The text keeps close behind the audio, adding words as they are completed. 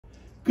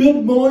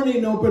Good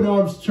morning, Open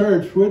Arms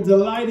Church. We're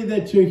delighted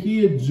that you're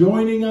here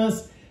joining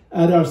us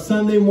at our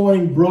Sunday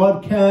morning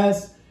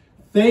broadcast.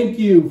 Thank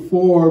you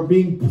for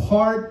being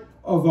part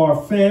of our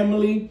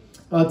family.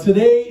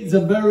 Today is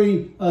a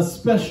very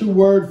special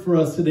word for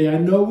us today. I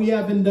know we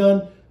haven't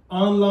done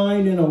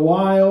online in a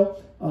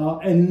while,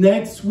 and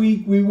next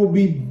week we will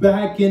be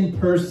back in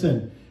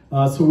person.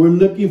 So we're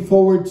looking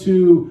forward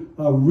to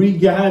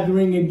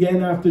regathering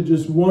again after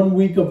just 1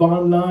 week of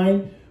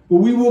online. But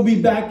we will be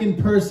back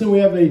in person. We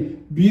have a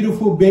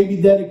beautiful baby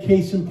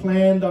dedication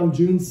planned on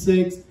June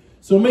 6th.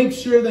 So make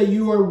sure that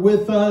you are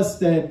with us,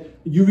 that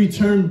you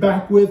return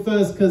back with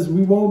us, because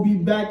we won't be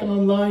back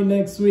online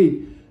next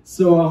week.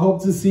 So I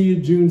hope to see you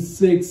June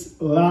 6th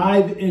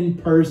live in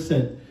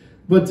person.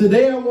 But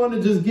today I want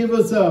to just give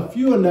us a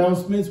few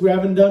announcements. We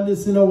haven't done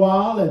this in a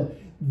while. And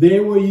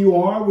there where you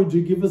are, would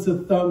you give us a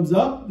thumbs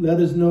up? Let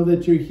us know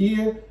that you're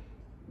here.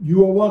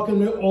 You are welcome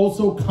to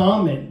also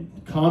comment.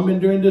 Comment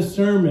during the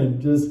sermon.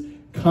 Just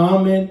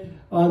comment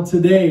on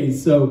today.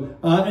 So,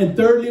 and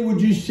thirdly,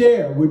 would you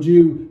share? Would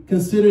you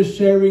consider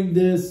sharing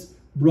this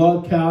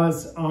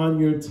broadcast on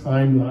your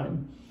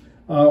timeline?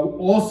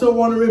 Also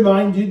want to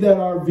remind you that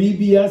our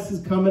VBS is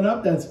coming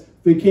up. That's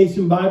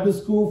Vacation Bible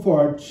School for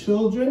our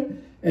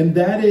children. And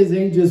that is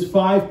ages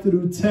 5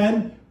 through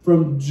 10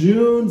 from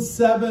June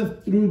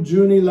 7th through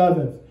June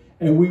 11th.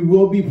 And we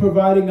will be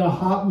providing a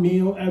hot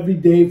meal every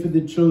day for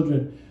the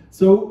children.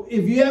 So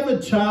if you have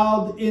a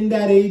child in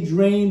that age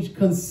range,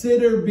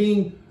 consider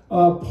being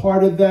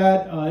part of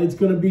that. It's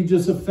going to be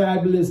just a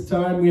fabulous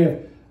time. We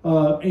have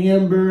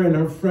Amber and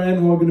her friend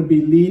who are going to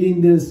be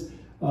leading this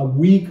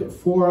week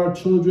for our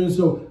children.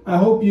 So I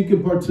hope you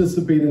can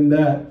participate in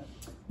that.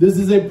 This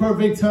is a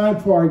perfect time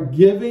for our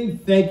giving.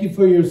 Thank you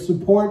for your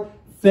support.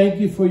 Thank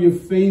you for your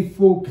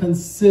faithful,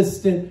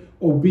 consistent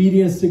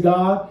obedience to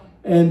God.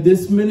 And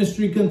this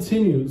ministry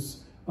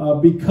continues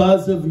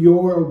because of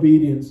your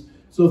obedience.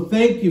 So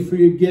thank you for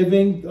your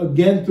giving.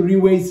 Again, 3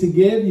 ways to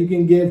give. You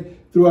can give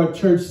through our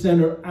Church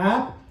Center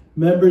app.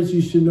 Members,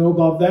 you should know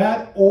about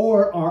that.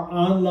 Or our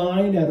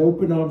online at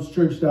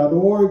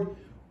openarmschurch.org.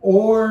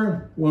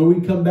 Or when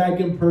we come back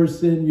in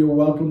person, you're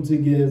welcome to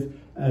give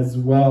as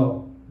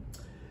well.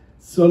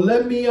 So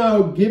let me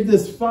give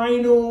this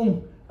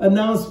final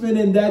announcement,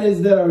 and that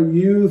is that our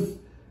youth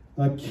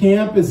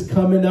camp is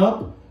coming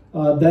up.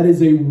 That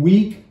is a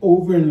week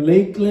over in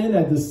Lakeland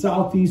at the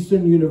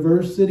Southeastern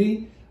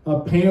University.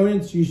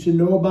 Parents, you should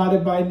know about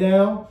it by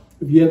now.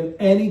 If you have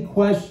any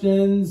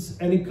questions,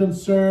 any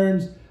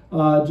concerns,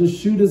 just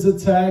shoot us a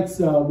text.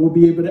 We'll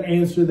be able to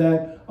answer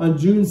that. On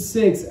June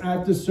 6th,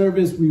 after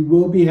service, we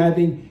will be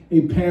having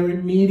a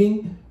parent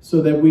meeting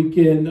so that we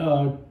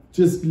can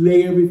just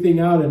lay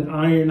everything out and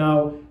iron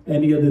out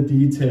any of the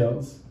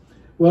details.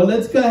 Well,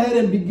 let's go ahead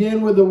and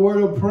begin with a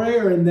word of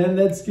prayer, and then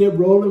let's get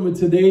rolling with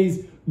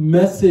today's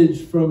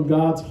message from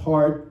God's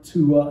heart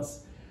to us.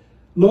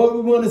 Lord,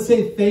 we want to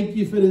say thank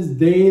you for this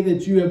day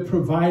that you have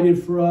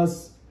provided for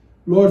us.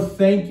 Lord,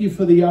 thank you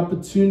for the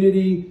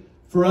opportunity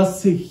for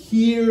us to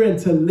hear and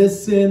to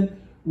listen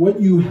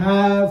what you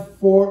have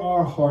for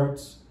our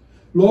hearts.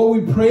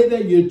 Lord, we pray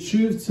that your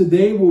truth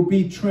today will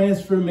be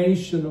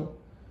transformational.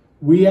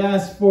 We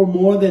ask for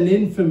more than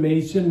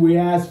information. We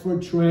ask for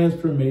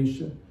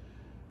transformation.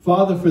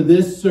 Father, for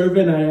this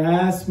servant, I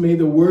ask, may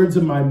the words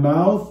of my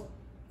mouth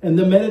and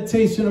the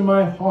meditation of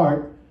my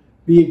heart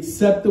be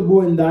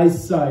acceptable in thy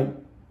sight,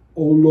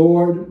 O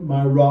Lord,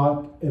 my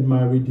rock and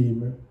my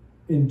redeemer.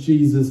 In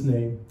Jesus'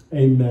 name,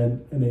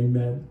 amen and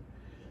amen.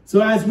 So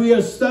as we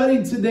are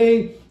studying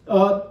today,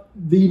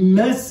 the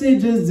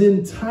message is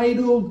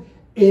entitled,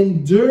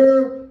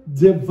 Endure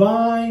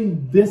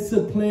Divine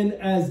Discipline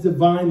as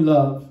Divine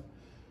Love.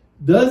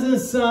 Doesn't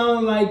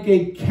sound like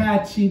a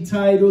catchy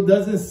title.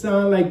 Doesn't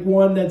sound like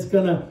one that's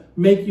going to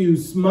make you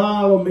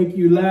smile or make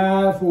you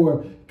laugh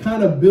or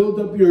kind of build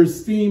up your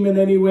esteem in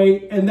any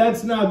way. And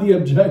that's not the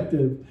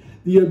objective.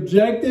 The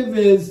objective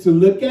is to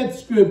look at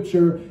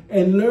Scripture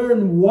and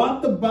learn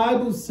what the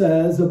Bible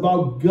says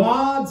about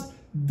God's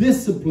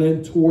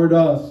discipline toward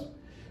us.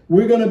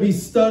 We're going to be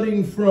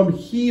studying from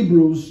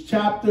Hebrews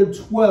chapter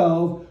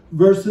 12,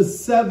 verses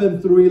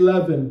 7 through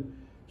 11.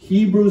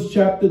 Hebrews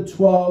chapter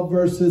 12,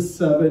 verses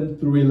 7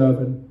 through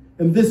 11.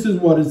 And this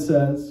is what it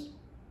says.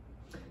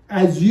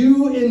 As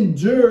you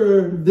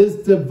endure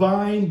this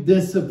divine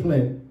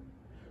discipline,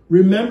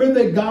 remember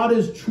that God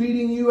is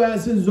treating you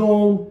as his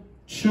own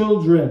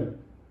children.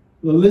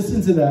 Well,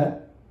 listen to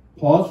that.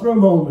 Pause for a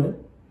moment.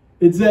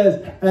 It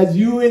says, as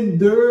you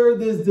endure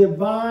this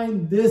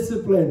divine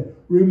discipline,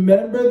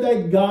 remember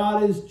that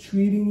God is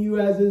treating you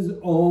as his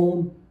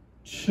own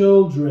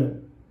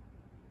children.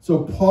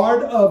 So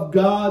part of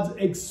God's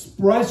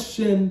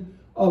expression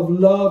of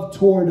love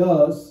toward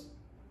us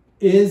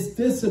is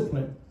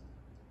discipline.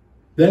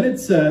 Then it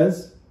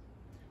says,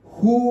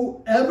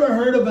 whoever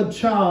heard of a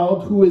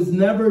child who is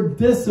never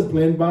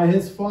disciplined by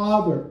his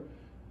father?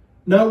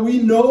 Now,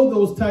 we know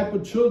those type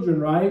of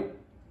children, right?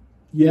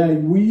 Yeah,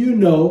 you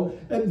know.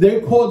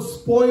 They're called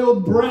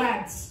spoiled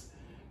brats.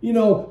 You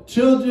know,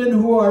 children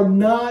who are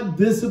not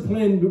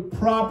disciplined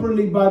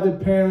properly by their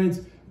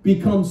parents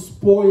become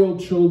spoiled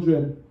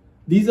children.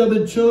 These are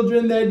the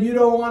children that you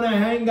don't want to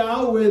hang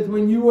out with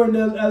when you were in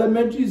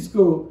elementary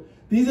school.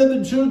 These are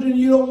the children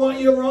you don't want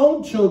your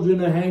own children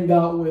to hang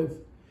out with.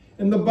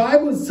 And the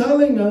Bible is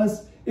telling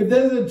us if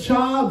there's a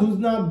child who's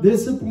not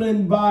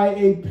disciplined by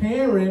a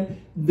parent,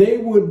 they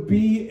would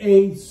be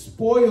a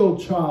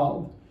spoiled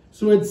child.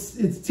 So it's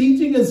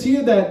teaching us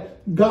here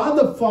that God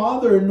the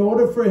Father, in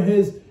order for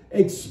his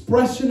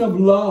expression of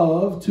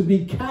love to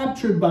be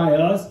captured by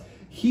us,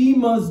 he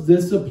must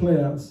discipline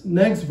us.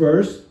 Next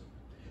verse.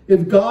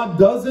 If God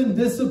doesn't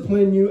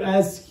discipline you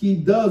as he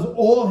does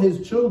all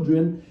his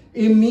children,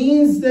 it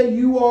means that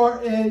you are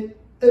an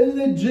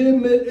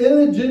illegitimate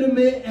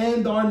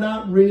and are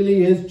not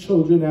really his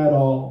children at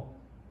all.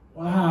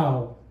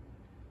 Wow.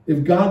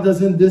 If God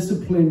doesn't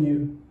discipline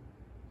you,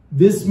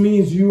 this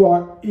means you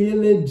are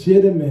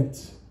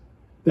illegitimate.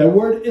 That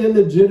word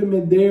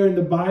illegitimate there in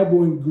the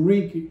Bible in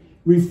Greek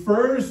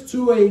refers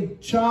to a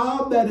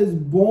child that is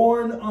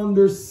born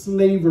under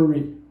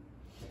slavery.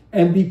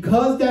 And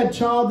because that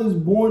child is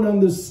born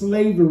under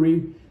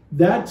slavery,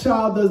 that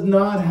child does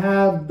not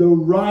have the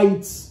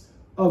rights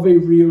of a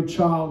real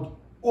child,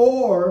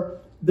 or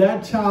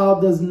that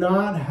child does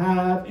not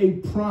have a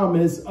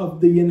promise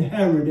of the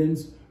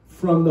inheritance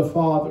from the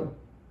father.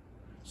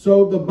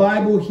 So the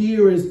Bible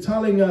here is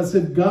telling us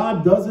if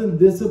God doesn't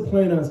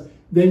discipline us,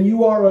 then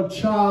you are a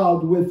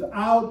child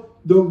without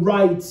the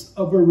rights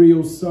of a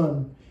real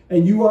son.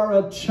 And you are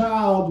a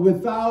child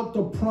without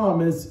the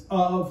promise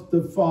of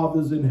the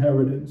father's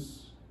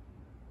inheritance.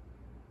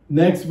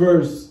 Next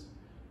verse.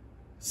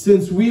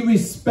 Since we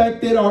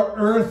respected our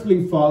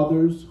earthly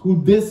fathers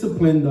who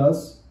disciplined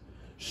us,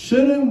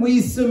 shouldn't we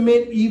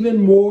submit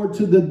even more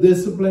to the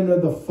discipline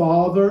of the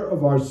Father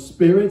of our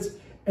spirits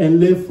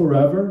and live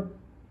forever?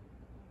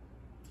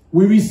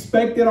 We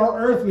respected our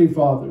earthly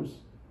fathers.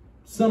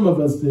 Some of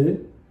us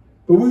did.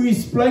 But we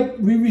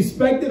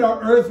respected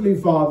our earthly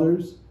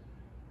fathers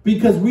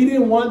because we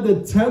didn't want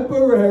the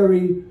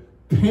temporary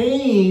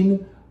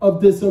pain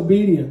of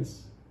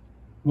disobedience.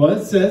 Well,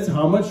 it says,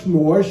 how much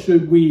more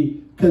should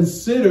we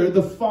consider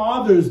the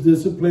Father's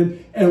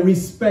discipline and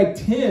respect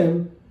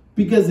him?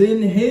 Because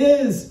in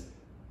his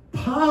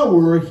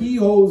power, he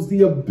holds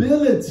the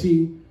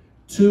ability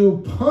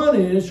to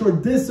punish or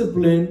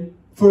discipline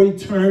for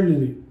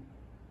eternity.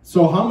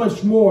 So how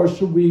much more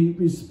should we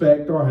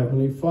respect our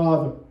Heavenly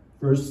Father?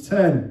 Verse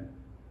 10.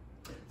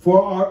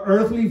 For our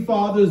earthly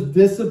fathers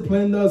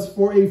disciplined us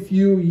for a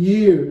few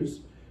years,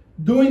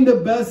 doing the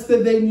best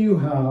that they knew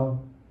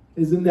how.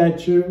 Isn't that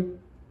true?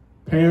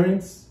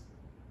 Parents,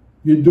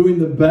 you're doing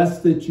the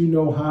best that you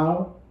know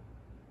how.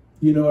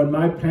 You know, in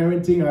my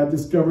parenting, I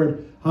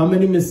discovered how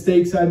many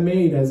mistakes I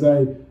made as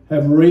I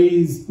have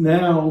raised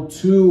now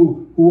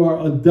two who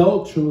are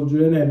adult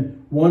children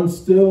and one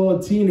still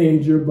a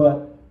teenager,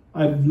 but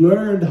I've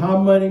learned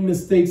how many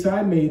mistakes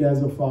I made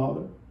as a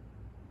father.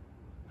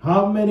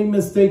 How many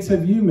mistakes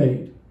have you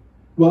made?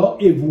 Well,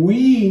 if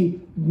we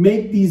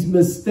make these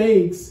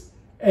mistakes,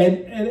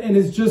 and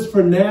it's just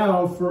for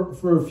now,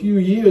 for a few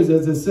years,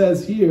 as it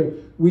says here,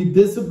 we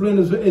disciplined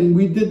us and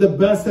we did the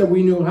best that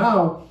we knew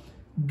how.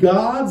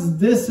 God's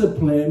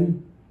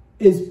discipline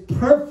is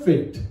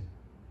perfect.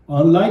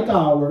 Unlike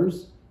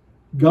ours,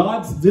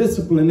 God's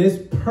discipline is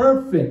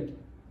perfect.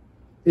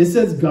 It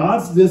says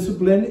God's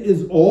discipline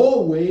is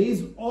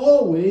always,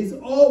 always,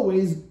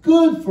 always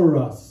good for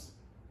us.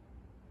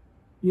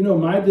 You know,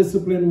 my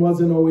discipline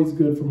wasn't always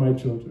good for my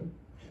children.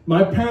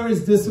 My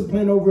parents'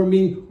 discipline over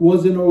me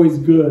wasn't always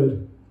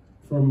good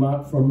for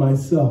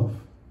myself.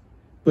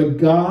 But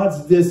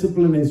God's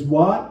discipline is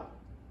what?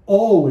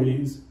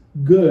 Always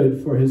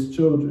good for his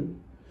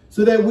children,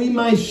 so that we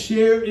might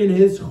share in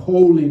his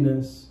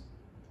holiness.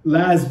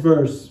 Last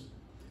verse.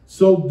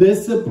 So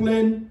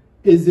discipline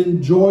is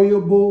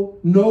enjoyable.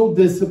 No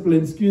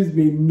discipline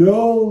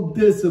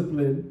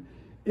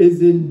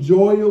is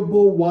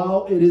enjoyable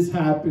while it is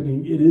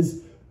happening. It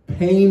is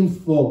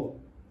painful.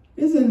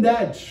 Isn't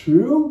that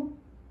true?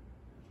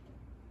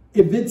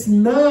 If it's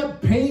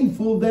not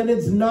painful, then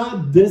it's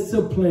not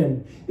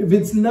discipline. If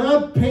it's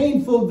not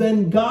painful,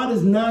 then God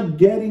is not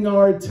getting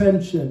our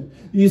attention.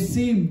 You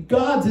see,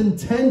 God's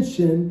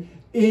intention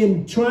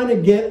in trying to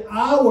get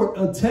our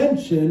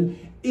attention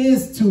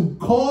is to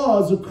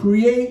cause or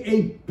create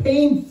a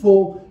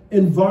painful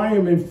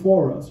environment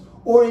for us,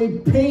 or a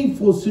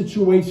painful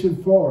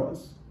situation for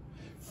us.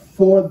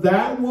 For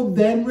that will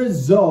then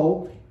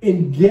result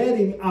in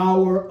getting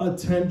our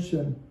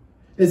attention.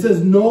 It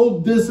says no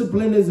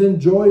discipline is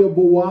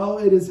enjoyable while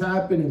it is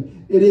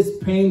happening. It is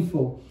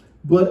painful.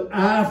 But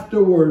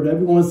afterward,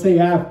 everyone say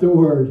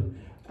afterward.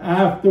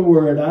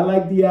 Afterward. I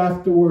like the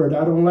afterward.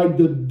 I don't like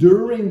the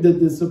during the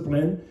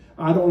discipline.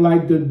 I don't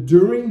like the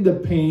during the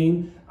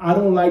pain. I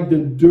don't like the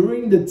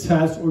during the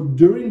test or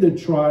during the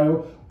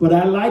trial. But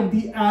I like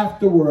the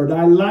afterward.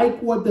 I like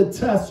what the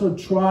test or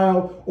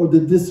trial or the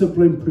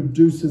discipline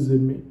produces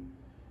in me.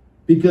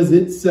 Because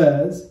it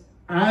says,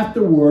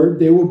 afterward,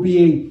 there will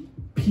be a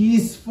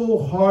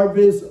peaceful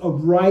harvest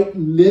of right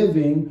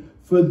living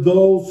for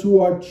those who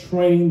are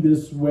trained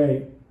this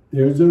way.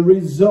 There's a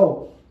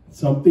result.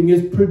 Something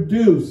is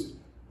produced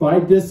by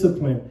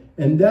discipline,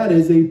 and that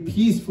is a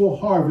peaceful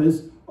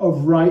harvest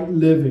of right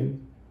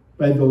living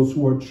by those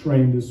who are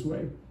trained this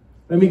way.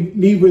 Let me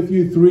leave with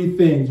you 3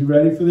 things. You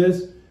ready for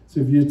this? So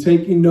if you're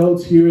taking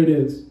notes, here it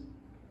is.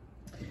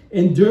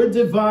 Endure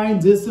divine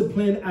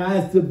discipline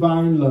as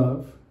divine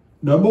love.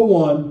 Number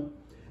 1,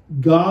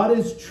 God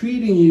is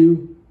treating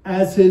you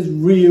as his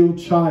real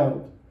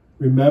child.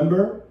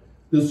 Remember,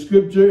 the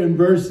scripture in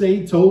verse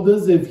 8 told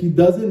us if he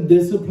doesn't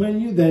discipline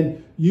you,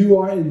 then you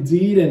are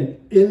indeed an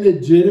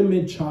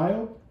illegitimate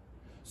child.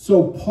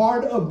 So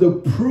part of the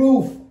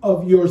proof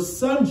of your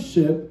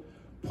sonship,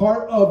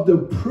 part of the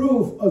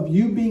proof of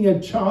you being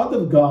a child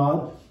of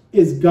God,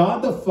 is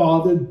God the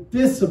Father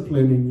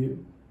disciplining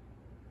you.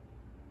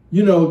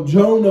 You know,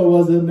 Jonah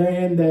was a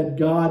man that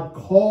God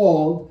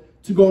called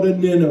to go to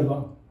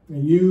Nineveh.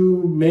 And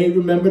you may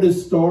remember the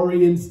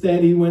story.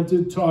 Instead, he went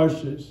to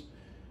Tarshish.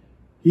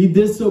 He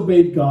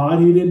disobeyed God.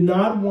 He did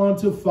not want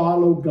to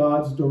follow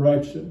God's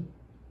direction.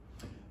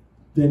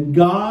 Then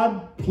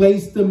God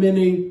placed him in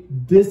a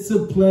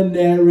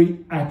disciplinary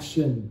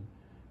action.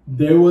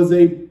 There was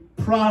a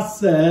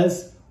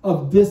process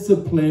of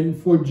discipline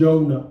for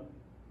Jonah.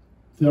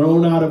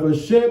 Thrown out of a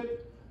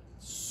ship,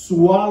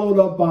 swallowed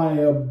up by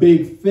a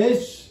big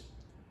fish,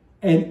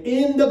 and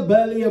in the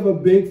belly of a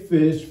big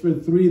fish for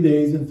 3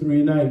 days and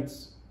 3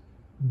 nights.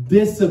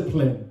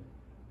 Discipline.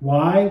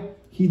 Why?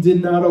 He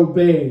did not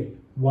obey.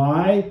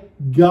 Why?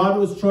 God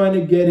was trying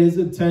to get his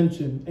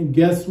attention. And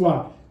guess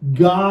what?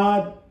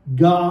 God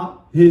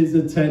got his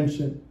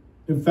attention.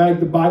 In fact,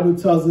 the Bible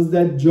tells us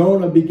that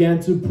Jonah began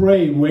to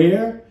pray.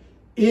 Where?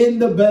 In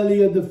the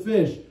belly of the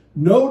fish.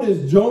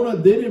 Notice Jonah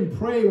didn't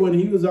pray when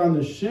he was on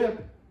the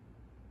ship.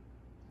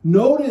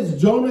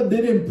 Notice Jonah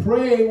didn't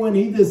pray when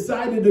he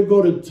decided to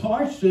go to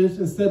Tarshish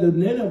instead of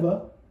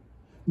Nineveh.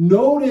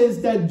 Notice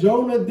that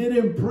Jonah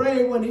didn't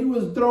pray when he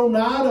was thrown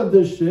out of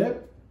the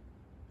ship.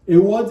 It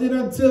wasn't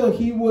until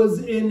he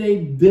was in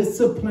a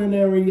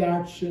disciplinary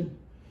action,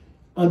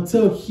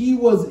 until he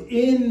was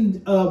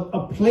in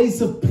a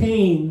place of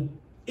pain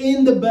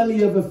in the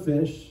belly of a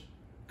fish.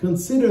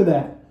 Consider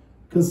that.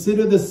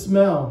 Consider the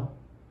smell.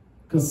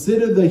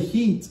 Consider the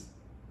heat.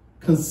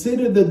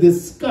 Consider the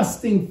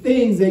disgusting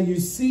things that you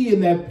see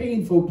in that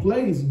painful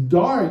place,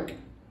 dark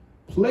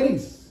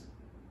place.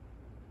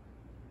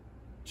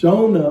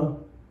 Jonah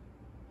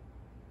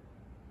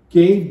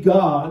gave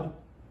God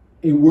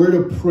a word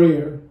of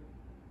prayer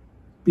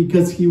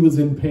because he was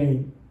in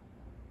pain.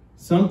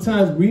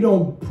 Sometimes we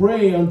don't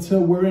pray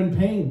until we're in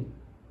pain.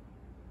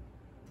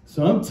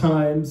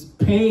 Sometimes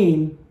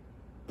pain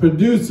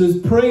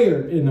produces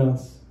prayer in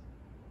us.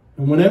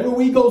 And whenever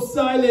we go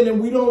silent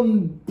and we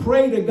don't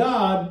pray to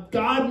God,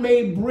 God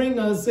may bring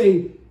us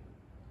a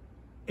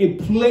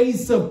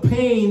place of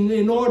pain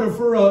in order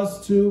for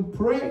us to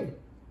pray.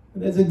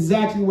 And that's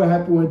exactly what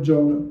happened with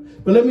Jonah.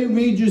 But let me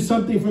read you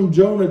something from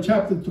Jonah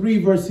chapter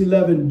 3, verse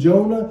 11.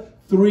 Jonah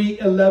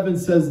 3:11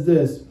 says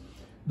this: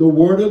 the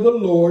word of the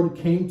Lord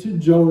came to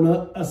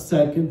Jonah a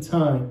second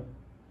time.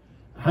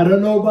 I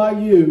don't know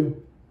about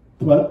you,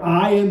 but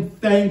I am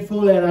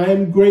thankful and I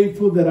am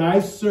grateful that I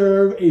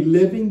serve a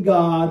living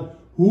God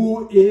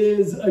who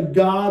is a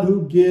God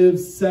who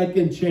gives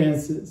second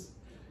chances.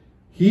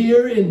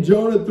 Here in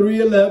Jonah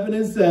 3:11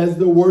 it says,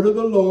 the word of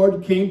the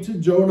Lord came to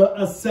Jonah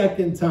a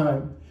second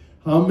time.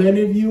 How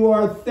many of you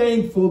are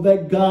thankful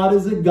that God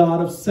is a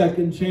God of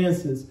second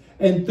chances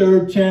and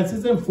third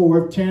chances and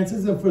fourth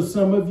chances, and for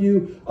some of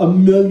you,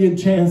 1,000,000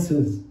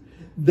 chances?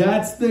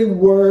 That's the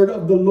word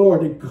of the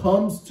Lord. It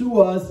comes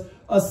to us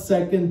a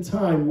second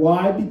time.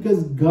 Why?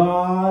 Because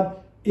God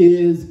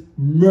is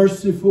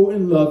merciful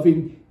and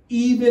loving,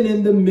 even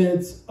in the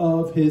midst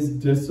of his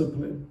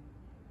discipline.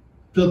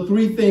 So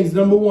 3 things.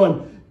 Number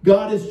 1,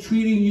 God is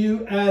treating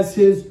you as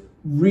his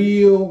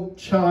real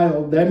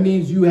child. That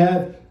means you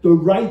have the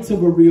rights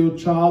of a real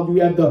child.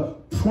 You have the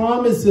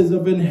promises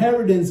of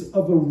inheritance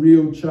of a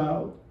real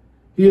child.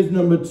 Here's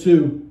number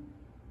 2.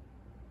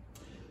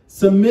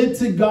 Submit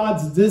to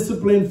God's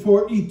discipline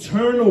for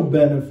eternal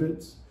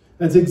benefits.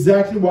 That's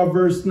exactly what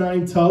verse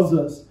 9 tells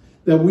us,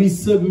 that we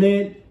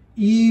submit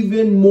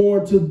even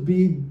more to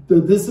be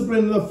the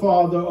discipline of the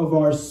Father of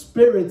our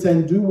spirits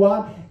and do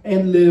what?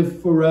 And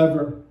live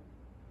forever.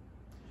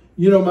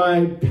 You know,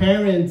 my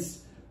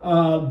parents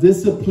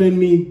disciplined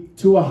me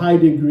to a high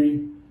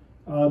degree.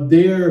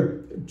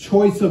 Their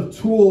choice of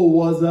tool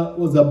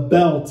was a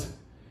belt.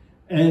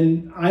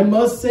 And I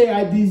must say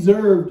I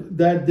deserved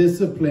that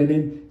discipline.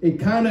 And it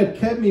kind of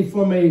kept me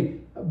from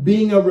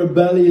being a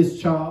rebellious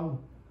child.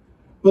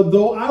 But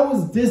though I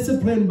was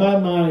disciplined by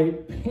my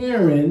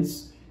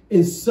parents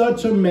in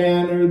such a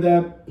manner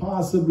that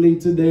possibly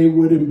today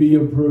wouldn't be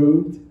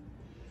approved,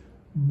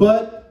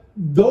 but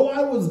though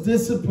I was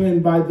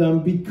disciplined by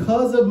them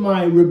because of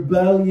my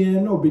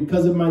rebellion or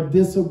because of my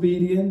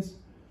disobedience,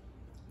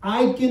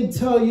 I can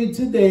tell you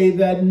today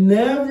that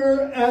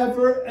never,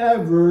 ever,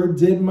 ever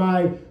did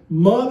my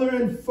mother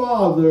and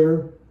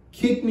father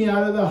kick me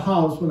out of the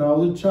house when I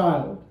was a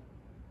child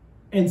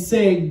and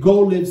say,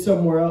 go live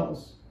somewhere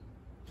else.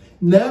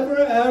 Never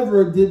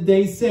ever did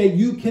they say,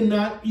 you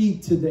cannot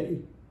eat today.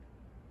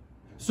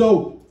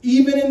 So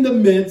even in the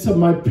midst of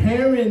my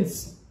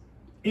parents'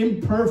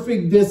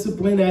 imperfect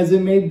discipline as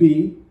it may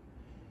be,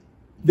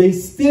 they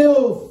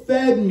still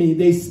fed me.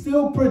 They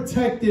still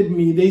protected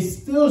me. They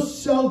still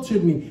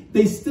sheltered me.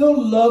 They still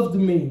loved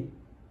me.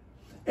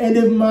 And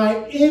if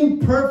my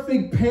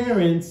imperfect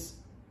parents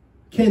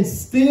can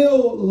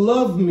still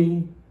love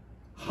me,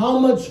 how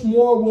much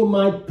more will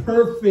my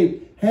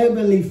perfect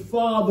Heavenly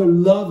Father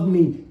love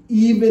me,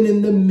 even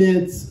in the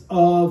midst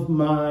of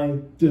my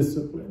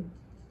discipline?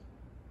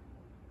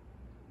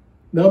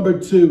 Number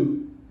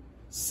 2,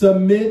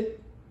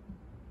 submit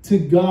to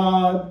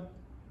God,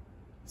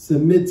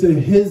 submit to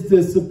His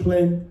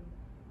discipline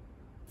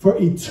for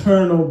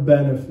eternal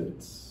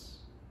benefits.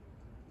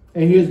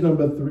 And here's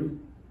number 3.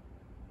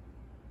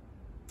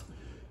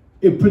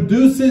 It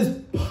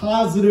produces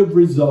positive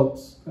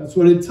results. That's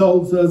what it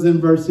tells us in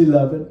verse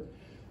 11.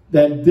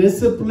 That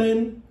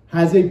discipline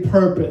has a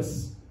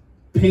purpose.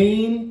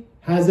 Pain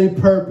has a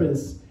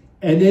purpose.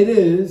 And it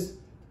is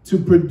to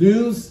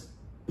produce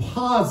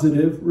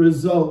positive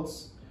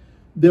results.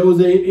 There was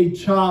a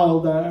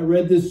child, I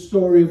read this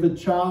story of a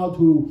child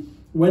who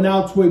went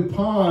out to a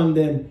pond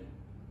and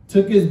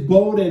took his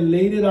boat and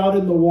laid it out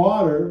in the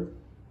water,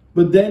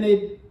 but then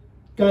it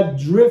got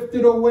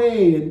drifted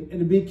away and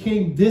it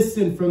became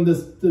distant from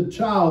the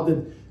child,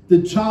 and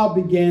the child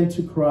began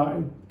to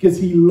cry because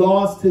he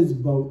lost his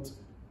boat.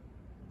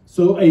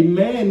 So a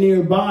man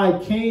nearby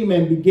came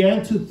and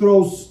began to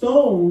throw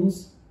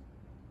stones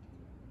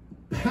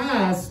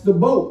past the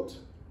boat.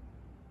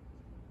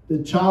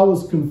 The child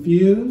was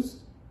confused.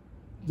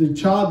 The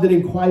child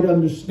didn't quite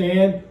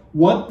understand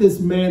what this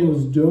man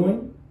was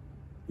doing.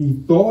 He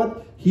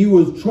thought he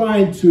was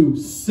trying to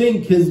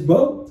sink his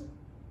boat.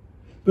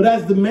 But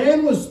as the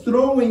man was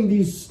throwing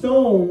these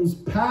stones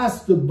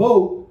past the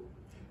boat,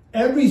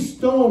 every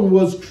stone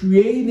was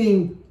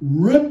creating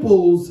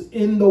ripples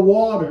in the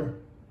water.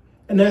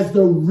 And as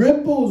the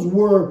ripples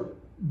were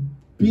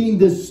being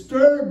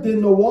disturbed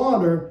in the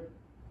water,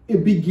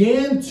 it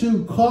began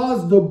to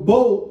cause the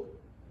boat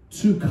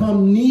to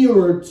come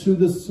nearer to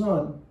the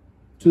son,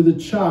 to the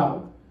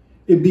child.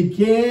 It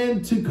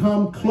began to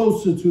come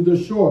closer to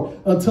the shore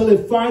until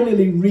it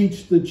finally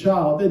reached the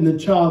child, and the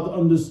child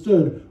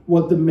understood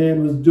what the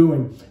man was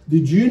doing.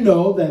 Did you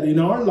know that in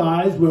our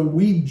lives, when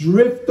we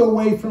drift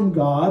away from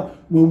God,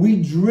 when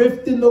we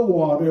drift in the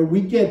water,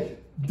 we get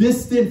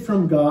distant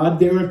from God,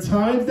 there are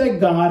times that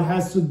God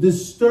has to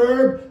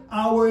disturb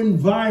our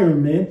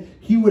environment.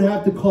 He would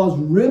have to cause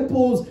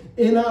ripples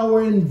in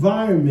our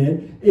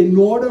environment in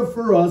order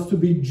for us to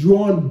be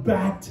drawn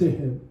back to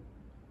Him.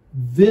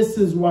 This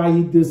is why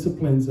He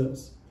disciplines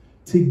us,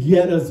 to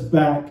get us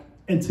back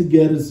and to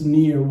get us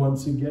near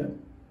once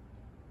again.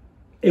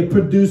 It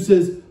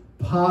produces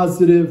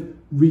positive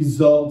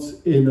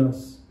results in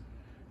us.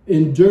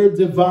 Endure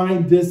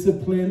divine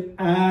discipline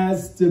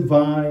as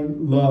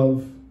divine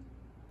love.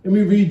 Let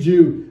me read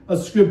you a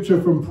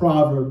scripture from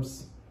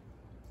Proverbs.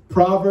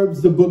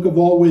 Proverbs, the book of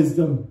all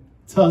wisdom,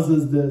 tells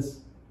us this.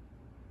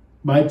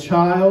 My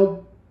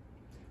child,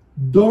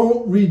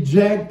 don't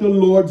reject the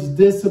Lord's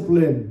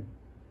discipline,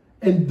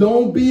 and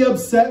don't be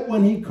upset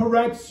when He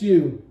corrects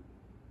you.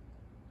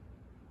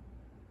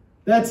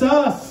 That's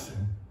us.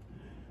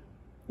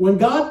 When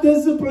God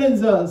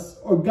disciplines us,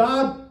 or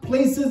God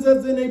places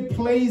us in a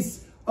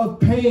place of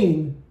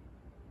pain,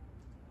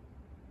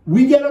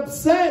 we get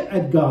upset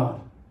at God.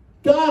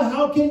 God,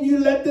 how can you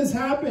let this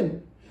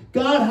happen?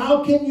 God,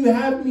 how can you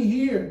have me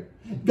here?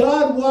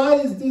 God, why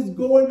is this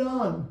going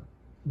on?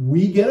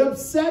 We get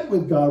upset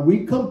with God.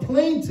 We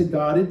complain to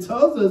God. It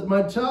tells us,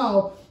 my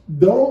child,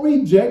 don't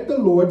reject the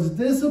Lord's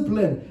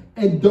discipline,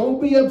 and don't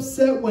be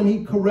upset when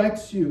He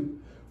corrects you.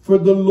 For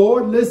the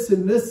Lord,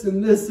 listen,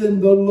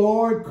 the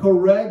Lord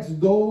corrects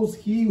those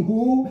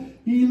who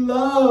He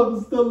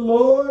loves. The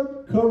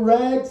Lord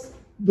corrects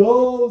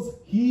those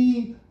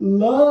He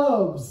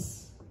loves.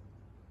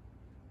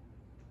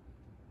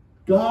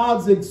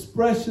 God's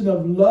expression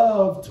of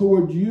love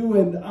toward you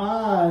and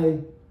I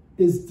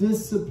is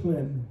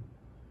discipline.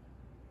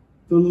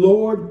 The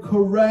Lord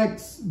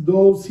corrects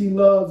those He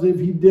loves. If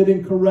He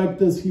didn't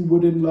correct us, He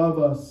wouldn't love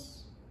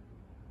us.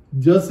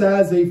 Just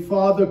as a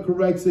father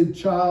corrects a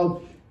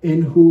child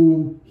in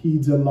whom he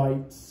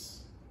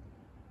delights.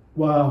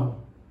 Wow.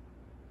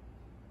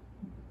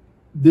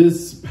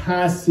 This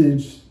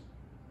passage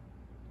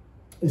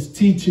is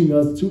teaching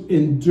us to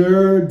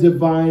endure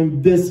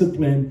divine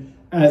discipline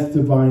as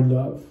divine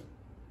love.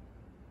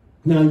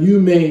 Now, you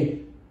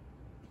may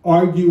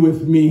argue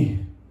with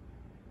me,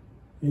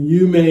 and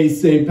you may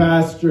say,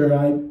 Pastor,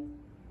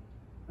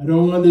 I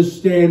don't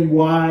understand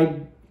why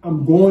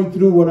I'm going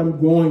through what I'm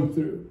going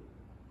through,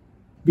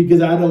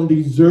 because I don't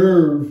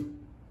deserve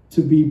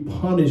to be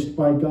punished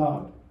by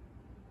God.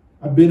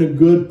 I've been a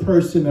good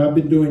person. I've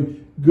been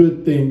doing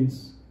good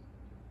things.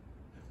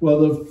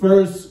 Well, the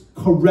first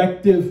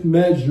corrective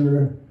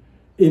measure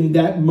in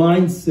that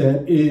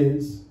mindset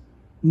is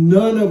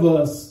none of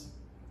us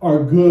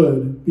are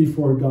good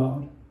before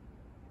God.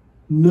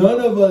 None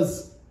of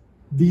us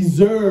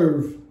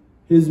deserve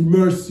his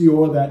mercy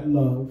or that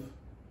love.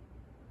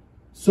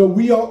 So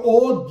we are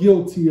all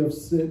guilty of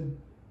sin.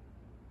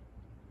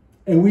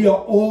 And we are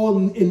all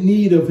in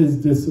need of his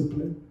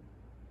discipline.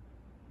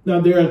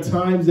 Now, there are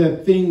times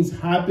that things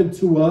happen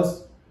to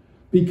us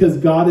because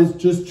God is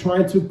just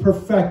trying to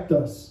perfect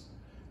us.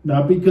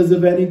 Not because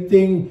of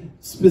anything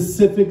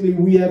specifically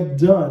we have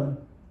done.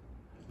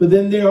 But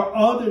then there are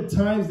other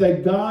times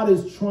that God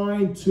is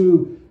trying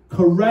to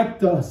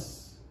correct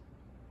us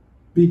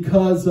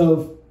because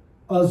of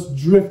us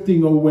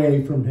drifting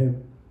away from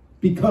him,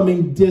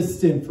 becoming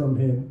distant from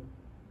him.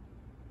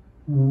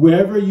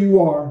 Wherever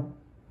you are,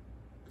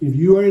 if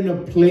you are in a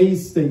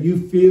place that you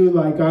feel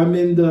like I'm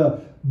in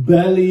the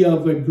belly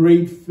of a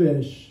great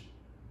fish,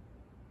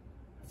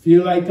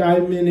 feel like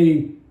I'm in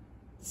a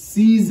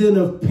season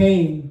of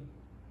pain,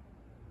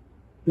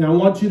 then I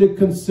want you to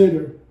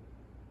consider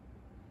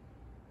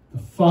the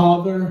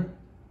Father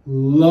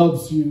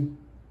loves you.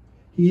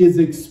 He is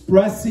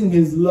expressing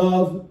his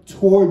love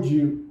toward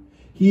you.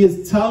 He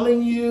is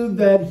telling you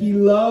that he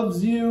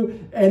loves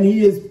you, and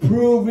he is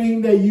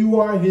proving that you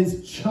are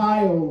his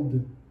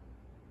child.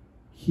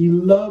 He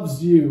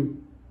loves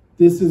you.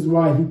 This is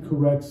why he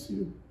corrects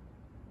you.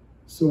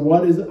 So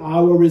what is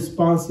our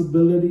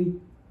responsibility?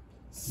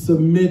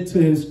 Submit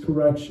to his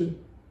correction.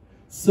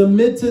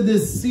 Submit to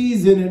this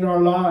season in our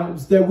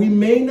lives that we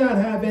may not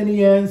have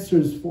any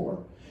answers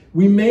for.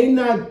 We may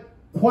not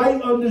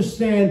quite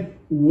understand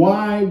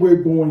why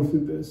we're going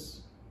through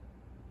this.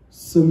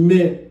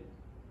 Submit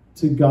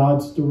to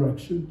God's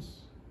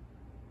directions.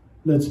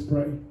 Let's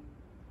pray.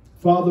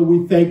 Father,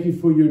 we thank you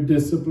for your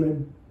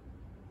discipline.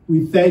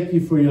 We thank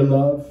you for your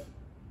love.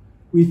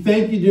 We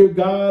thank you, dear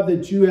God,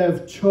 that you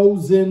have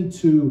chosen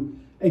to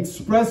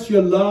express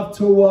your love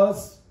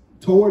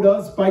toward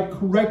us by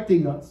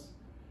correcting us,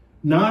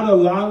 not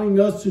allowing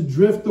us to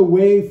drift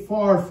away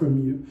far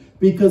from you,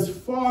 because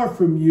far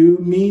from you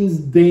means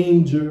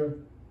danger.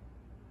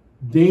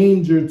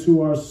 Danger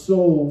to our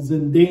souls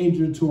and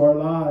danger to our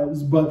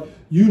lives. But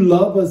you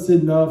love us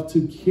enough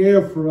to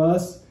care for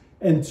us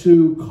and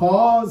to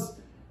cause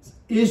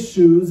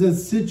issues and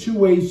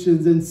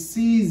situations and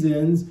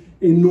seasons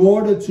in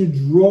order to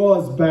draw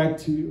us back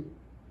to you.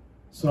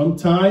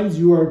 Sometimes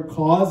you are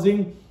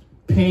causing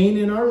pain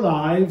in our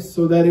lives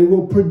so that it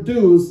will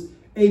produce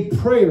a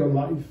prayer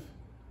life.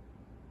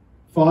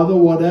 Father,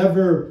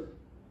 whatever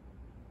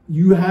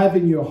you have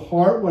in your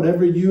heart,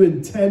 whatever you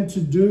intend to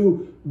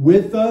do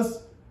with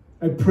us,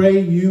 I pray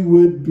you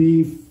would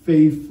be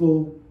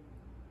faithful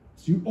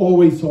as you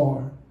always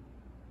are.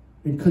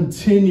 And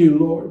continue,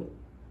 Lord.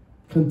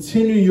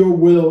 Continue your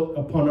will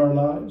upon our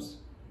lives,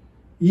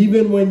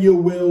 even when your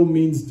will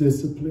means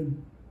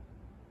discipline.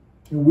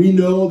 And we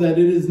know that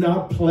it is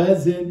not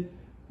pleasant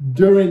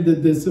during the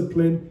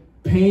discipline.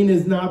 Pain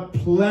is not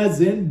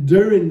pleasant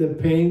during the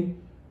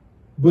pain,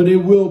 but it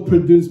will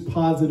produce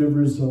positive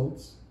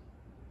results.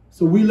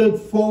 So we look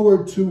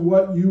forward to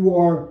what you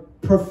are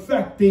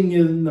perfecting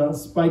in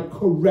us by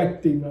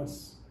correcting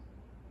us.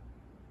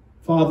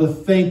 Father,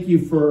 thank you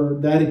for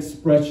that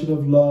expression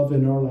of love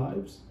in our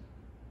lives.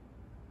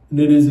 And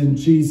it is in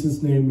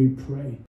Jesus' name we pray.